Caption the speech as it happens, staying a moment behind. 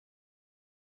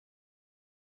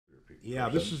Yeah,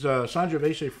 this is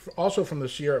Sangiovese, also from the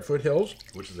Sierra foothills.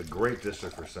 Which is a great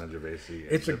district for Sangiovese.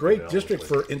 It's a great district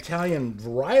for Italian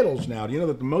varietals now. Do you know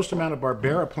that the most amount of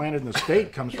Barbera planted in the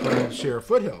state comes from the Sierra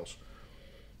foothills?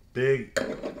 Big,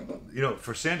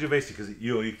 for Sangiovese, because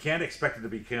you can't expect it to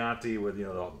be Chianti with the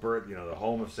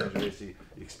home of Sangiovese.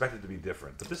 You expect it to be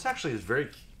different, but this actually is very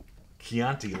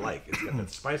Chianti-like. It's got that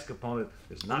spice component.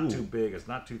 It's not too big. It's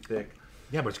not too thick.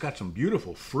 Yeah, but it's got some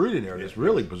beautiful fruit in there. It's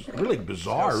really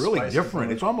bizarre, really different.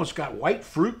 Component. It's almost got white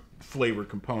fruit flavor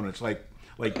components, like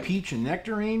peach and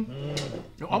nectarine.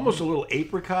 Almost a little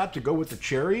apricot to go with the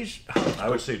cherries. I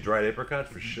would say dried apricot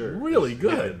for sure. Really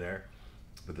good in there.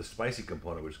 But the spicy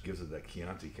component, which gives it that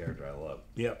Chianti character, I love.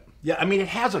 Yep. Yeah, I mean, it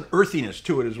has an earthiness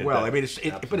to it as well. Does. I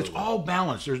mean, but it's all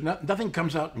balanced. There's nothing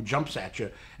comes out and jumps at you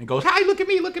and goes, "Hi, look at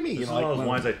me, look at me." This is one of those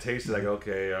wines I tasted. I go,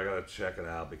 okay, I gotta check it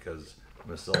out because I'm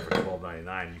gonna sell it for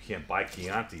 $12.99. You can't buy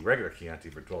Chianti, regular Chianti,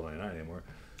 for $12.99 anymore.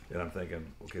 And I'm thinking,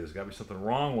 okay, there's got to be something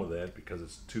wrong with it because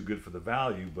it's too good for the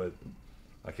value. But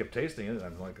I kept tasting it, and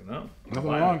I'm like, no,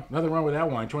 nothing wrong with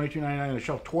that wine. $22.99 on the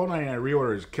shelf. $12.99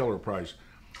 reorder is killer price.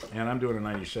 And I'm doing a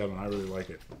 97. I really like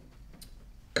it.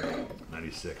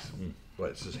 96.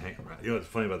 But it's just hanging around. What's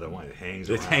funny about that wine? It hangs.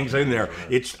 It hangs in there.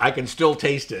 I can still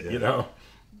taste it. You know.